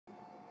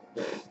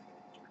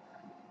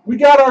We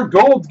got our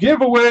gold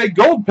giveaway,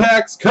 gold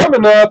packs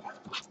coming up.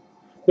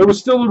 There was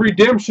still a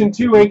redemption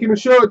too. Ain't gonna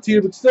show it to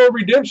you, but still a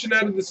redemption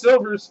out of the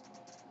silvers.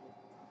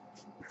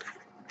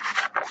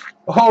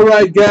 All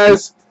right,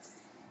 guys.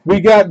 We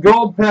got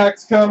gold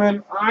packs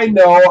coming. I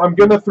know. I'm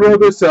going to throw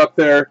this up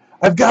there.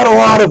 I've got a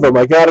lot of them.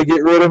 I got to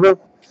get rid of them.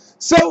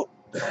 So,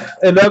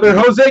 another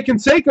Jose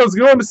Canseco is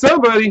going to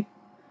somebody.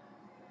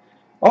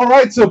 All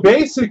right, so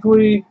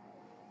basically,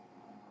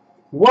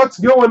 what's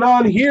going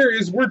on here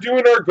is we're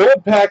doing our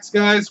gold packs,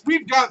 guys.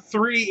 We've got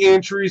 3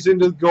 entries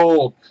into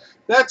gold.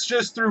 That's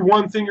just through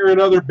one thing or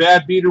another,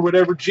 bad beat or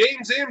whatever.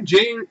 James M,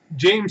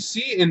 James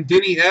C, and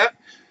Denny F.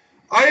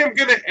 I am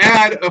going to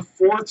add a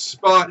 4th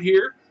spot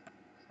here.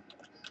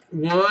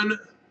 1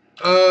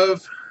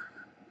 of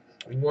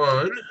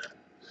 1.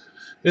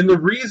 And the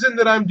reason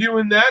that I'm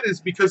doing that is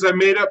because I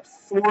made up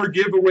 4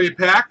 giveaway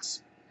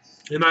packs.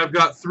 And I've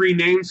got 3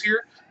 names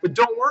here. But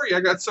don't worry, I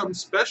got something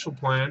special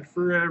planned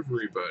for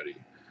everybody.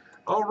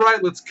 All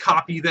right, let's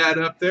copy that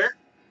up there.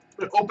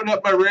 I'm going to open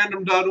up my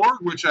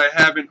random.org, which I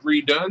haven't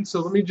redone. So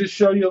let me just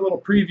show you a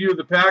little preview of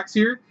the packs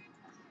here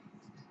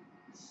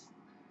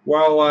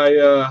while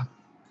I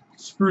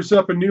spruce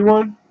up a new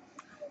one.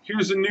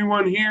 Here's a new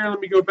one here. Let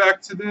me go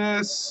back to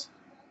this.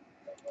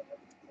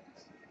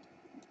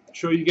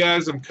 Show you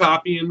guys I'm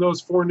copying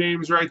those 4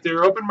 names right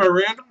there. Open my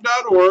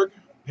random.org,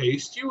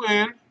 paste you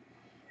in.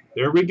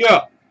 There we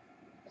go.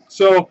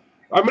 So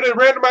I'm going to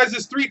randomize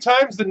this 3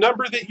 times. The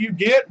number that you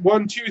get,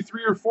 1, 2,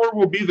 3, or 4,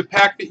 will be the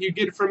pack that you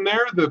get from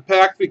there. The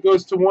pack that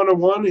goes to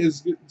 101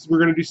 is we're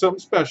going to do something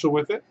special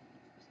with it.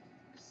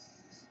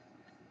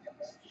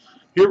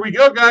 Here we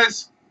go,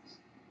 guys.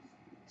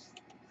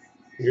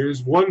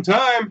 Here's 1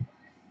 time.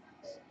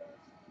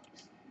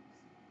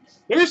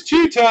 There's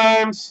 2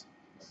 times.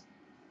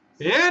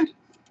 And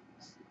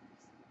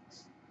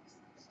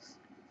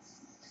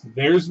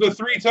there's the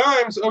 3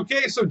 times.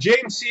 Okay, so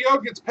James C.O.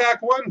 gets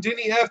pack 1,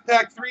 Denny F.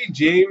 pack 3,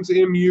 James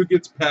M.U.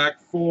 gets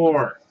pack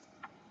 4.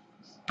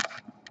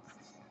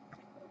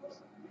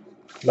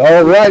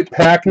 All right,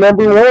 pack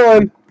number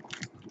 1.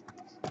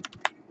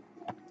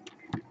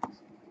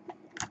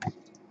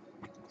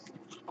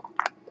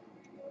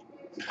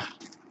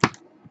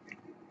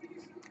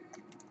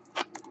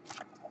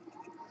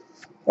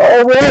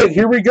 All right,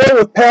 here we go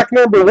with pack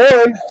number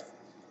 1.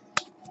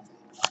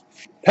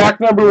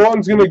 Pack number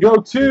 1's going to go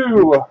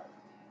to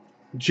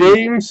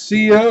James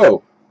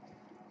C.O.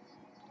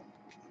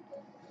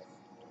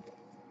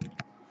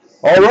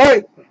 All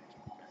right,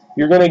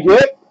 you're going to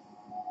get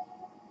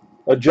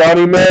a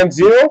Johnny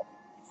Manziel,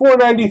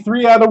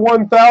 493 out of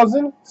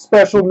 1,000,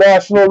 special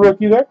national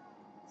rookie there.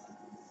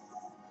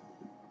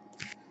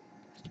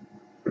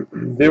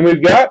 Then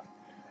we've got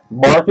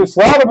Marcus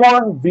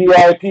Lattimore,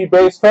 VIP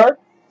base card.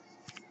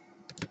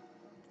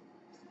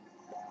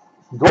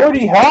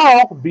 Gordie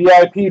Howe,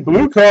 VIP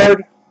blue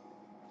card.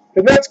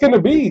 And that's going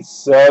to be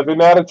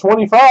 7 out of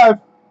 25.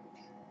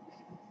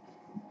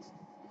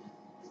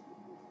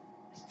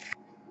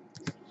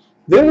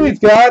 Then we've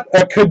got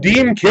a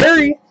Kadeem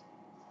Carey,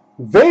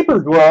 Vapor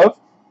Glove,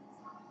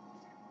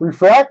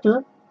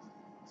 refractor.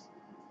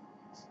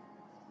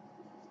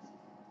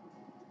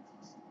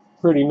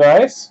 Pretty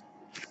nice.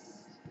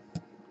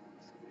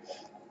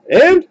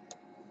 And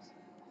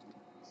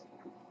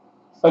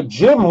a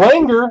Jim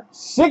Langer,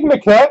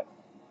 Signicat.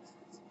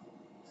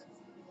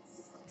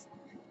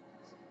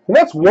 And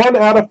that's 1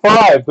 out of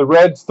 5. The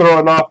red's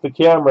throwing off the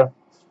camera.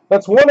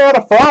 That's 1 out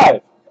of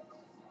 5.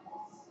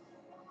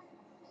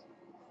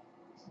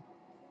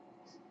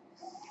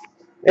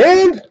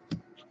 And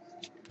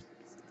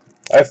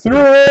I threw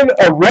in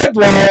a red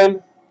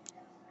line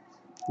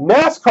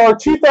NASCAR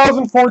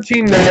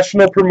 2014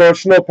 National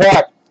Promotional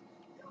Pack.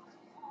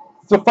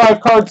 It's a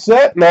 5-card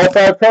set, and all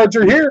 5 cards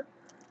are here.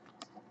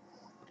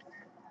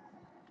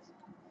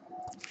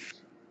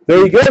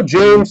 There you go,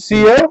 James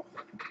C.O.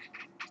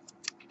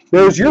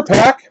 There's your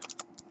pack.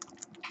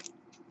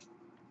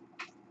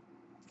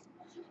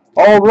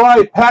 All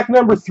right, pack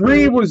number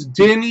 3 was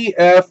Denny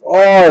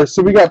F.R.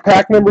 So we got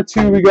pack number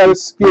 2 we got to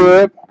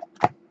skip.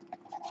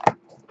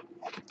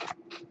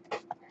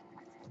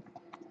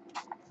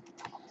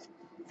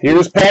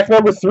 Here's pack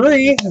number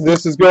 3.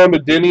 This is going to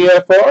Denny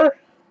F.R.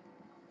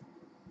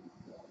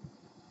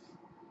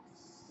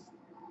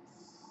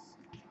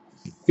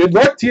 Good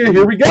luck to you.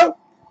 Here we go.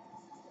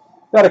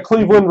 Got a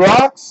Cleveland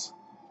Rocks,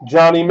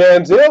 Johnny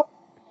Manziel.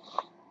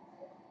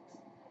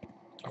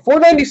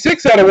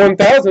 496 out of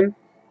 1,000.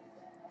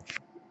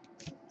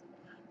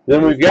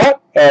 Then we've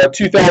got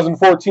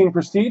 2014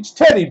 Prestige,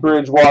 Teddy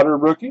Bridgewater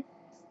rookie.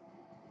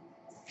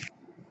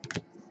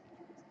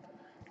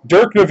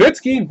 Dirk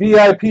Nowitzki,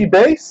 VIP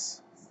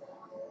base.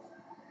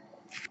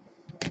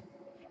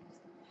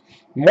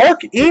 Mark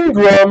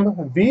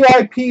Ingram,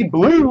 VIP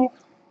blue.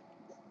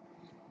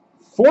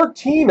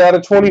 14 out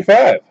of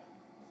 25.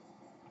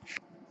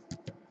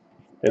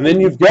 And then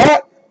you've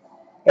got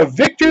a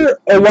Victor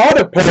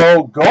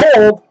Oladipo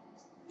gold.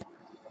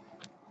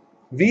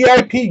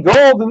 VIP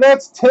gold, and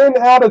that's 10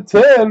 out of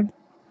 10.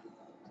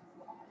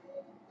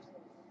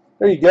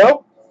 There you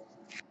go.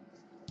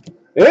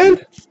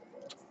 And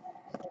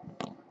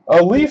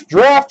A Leaf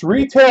Draft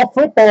Retail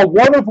Football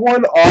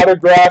 1-of-1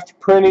 autographed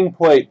printing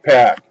plate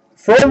pack.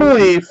 From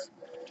Leaf.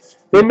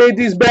 They made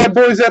these bad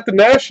boys at the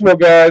National,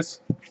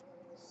 guys.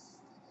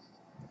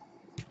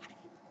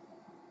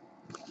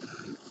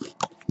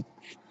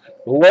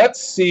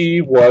 Let's see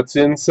what's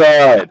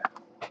inside.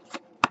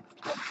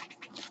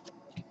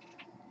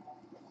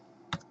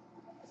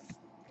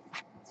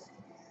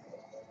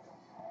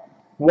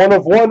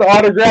 One-of-one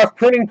autographed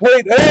printing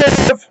plate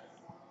of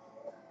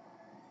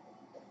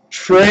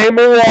Trey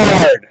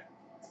Millard.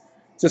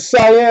 It's a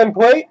cyan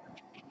plate.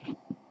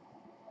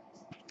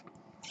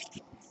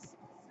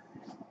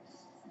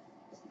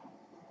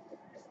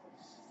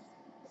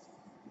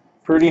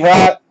 Pretty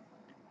hot.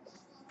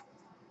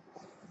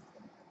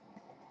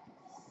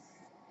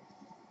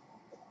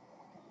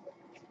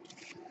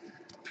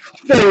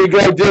 There you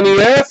go, Denny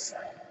F.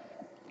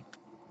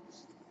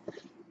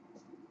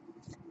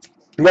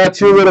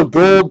 Got your little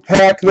gold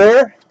pack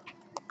there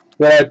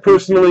that I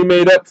personally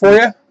made up for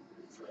you.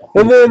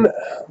 And then,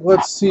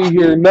 let's see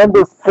here,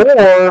 number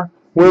 4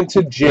 went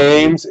to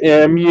James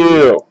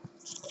M.U.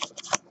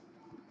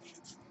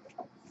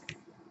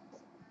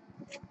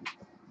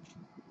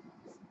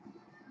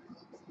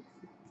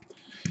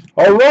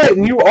 All right,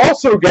 and you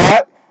also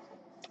got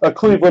a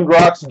Cleveland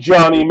Rocks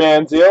Johnny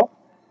Manziel,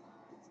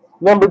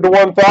 numbered to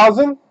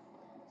 1,000.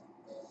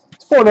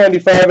 It's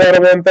 $4.95 out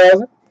of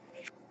 1,000.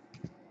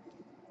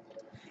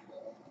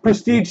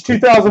 Prestige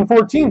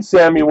 2014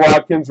 Sammy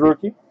Watkins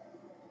rookie.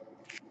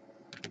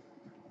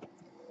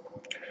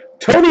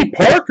 Tony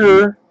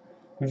Parker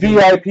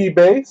VIP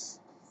base.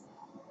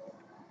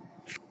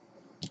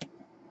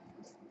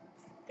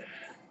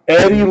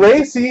 Eddie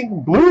Lacy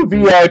blue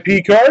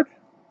VIP card.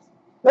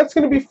 That's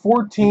going to be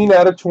 14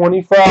 out of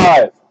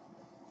 25.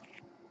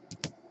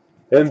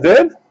 And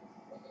then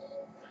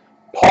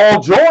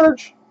Paul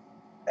George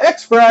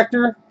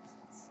X-Fractor.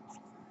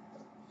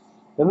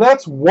 And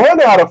that's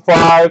 1 out of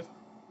 5.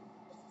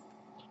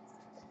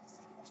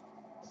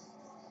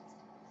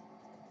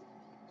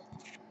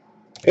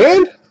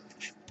 And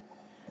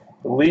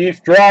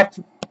Leaf Draft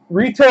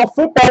Retail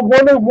Football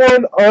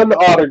 1-of-1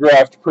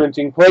 unautographed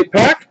printing plate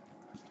pack.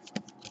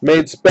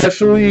 Made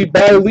specially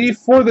by Leaf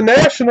for the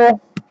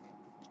National.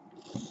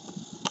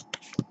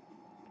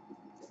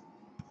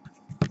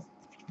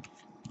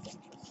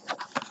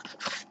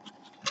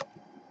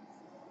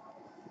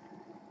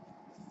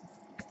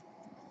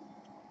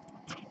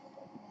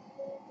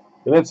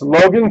 And it's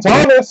Logan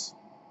Thomas,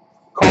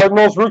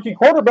 Cardinals rookie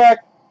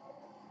quarterback.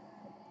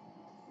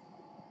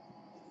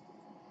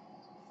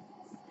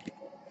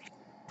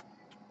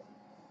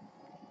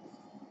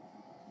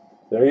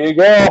 There you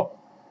go.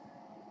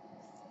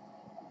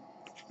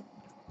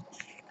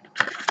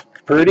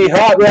 Pretty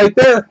hot right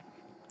there.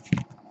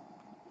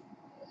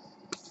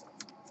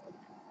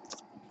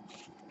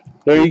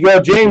 There you go,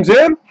 James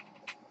M.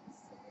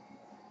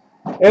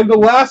 And the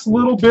last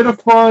little bit of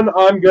fun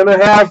I'm going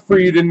to have for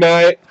you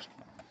tonight.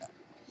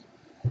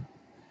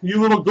 You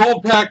little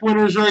gold pack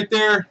winners right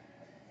there.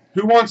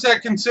 Who wants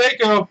that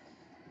Canseco?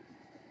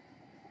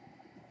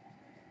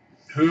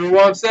 Who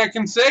wants that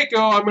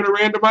Canseco? I'm going to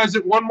randomize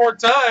it one more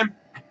time.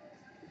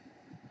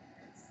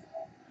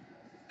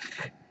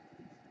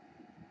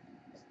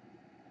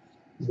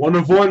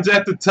 One-of-one's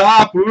at the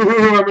top.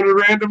 Ooh, I'm going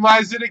to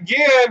randomize it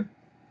again.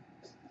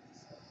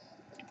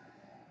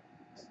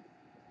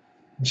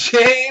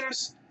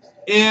 James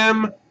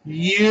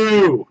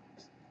M.U.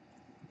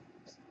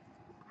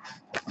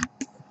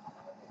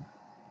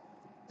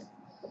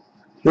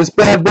 This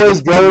bad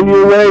boy's going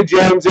your way,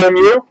 James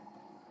M.U.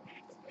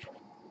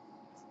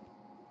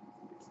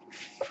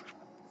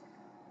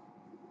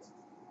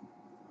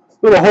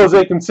 Little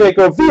Jose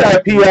Canseco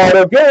VIP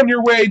auto going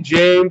your way,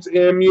 James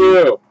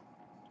M.U.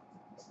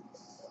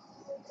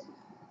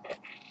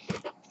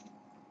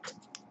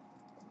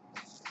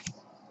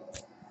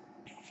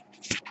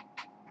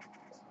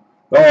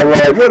 All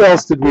right, what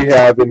else did we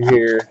have in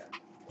here?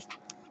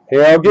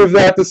 Here, I'll give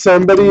that to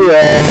somebody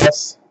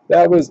else.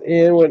 That was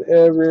in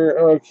whatever.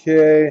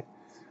 Okay.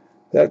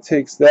 That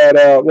takes that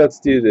out. Let's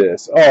do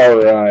this. All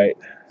right.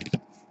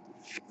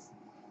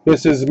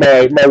 This is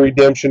my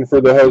redemption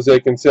for the Jose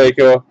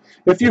Canseco.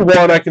 If you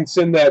want, I can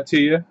send that to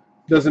you.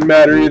 Doesn't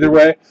matter either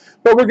way.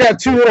 But we got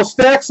 2 little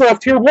stacks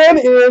left here. One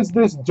is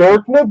this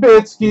Dirk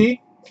Nowitzki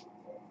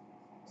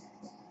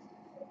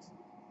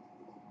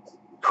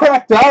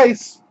cracked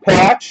ice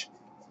patch,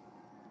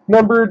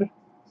 numbered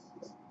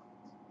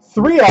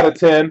 3 out of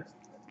 10.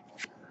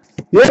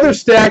 The other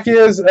stack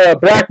is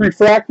Black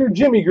Refractor,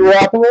 Jimmy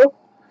Garoppolo,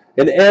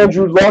 an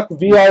Andrew Luck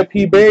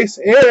VIP base,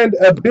 and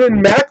a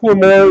Ben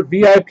McLemore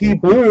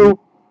VIP Blue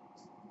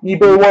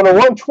eBay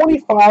 101,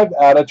 25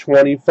 out of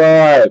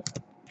 25.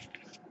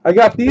 I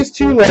got these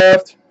 2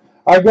 left.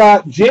 I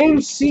got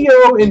James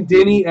C.O. and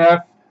Denny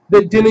F.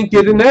 that didn't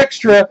get an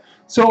extra,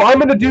 so I'm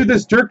going to do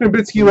this Dirk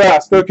Nowitzki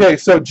last. Okay,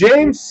 so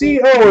James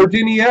C.O. or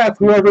Denny F.,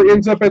 whoever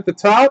ends up at the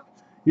top,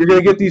 you're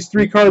going to get these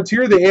 3 cards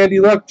here, the Andy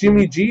Luck,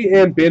 Jimmy G,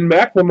 and Ben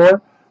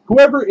McLemore.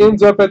 Whoever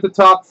ends up at the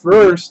top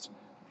first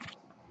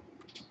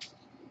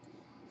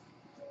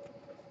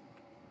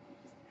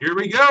Here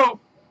we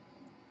go.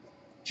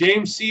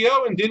 James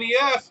C.O. and Denny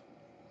F.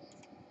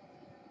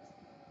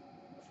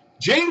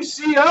 James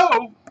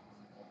C.O.,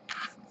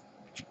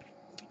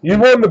 you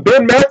won the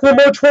Ben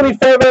McLemore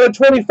 25 out of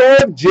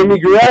 25,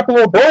 Jimmy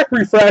Garoppolo Black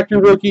Refractor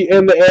Rookie,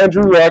 and the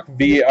Andrew Luck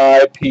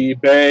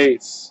VIP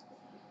base.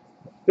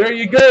 There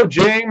you go,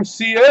 James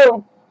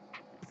C.O.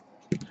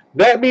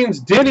 That means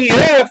Denny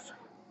F.,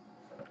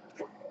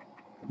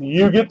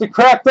 you get the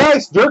cracked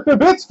ice, Dirk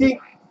Nowitzki.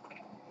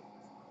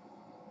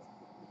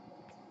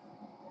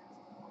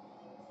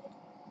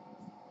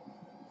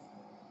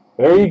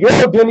 There you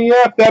go, Denny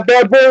F. That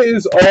bad boy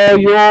is all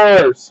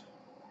yours.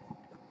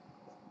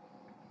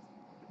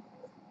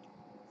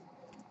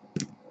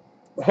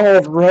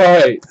 All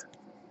right.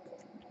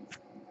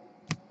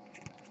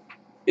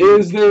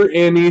 Is there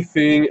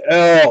anything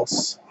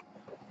else?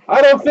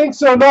 I don't think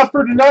so. Not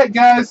for tonight,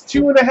 guys.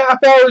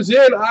 2.5 hours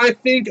in, I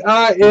think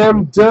I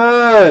am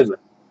done.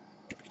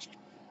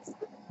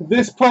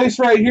 This place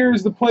right here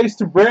is the place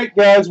to break,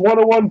 guys.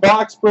 101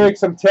 box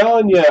breaks. I'm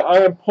telling you, I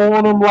am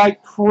pulling them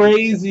like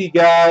crazy,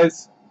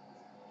 guys.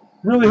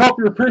 Really hope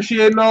you're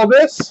appreciating all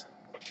this.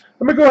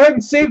 I'm going to go ahead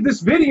and save this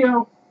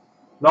video,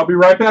 and I'll be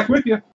right back with you.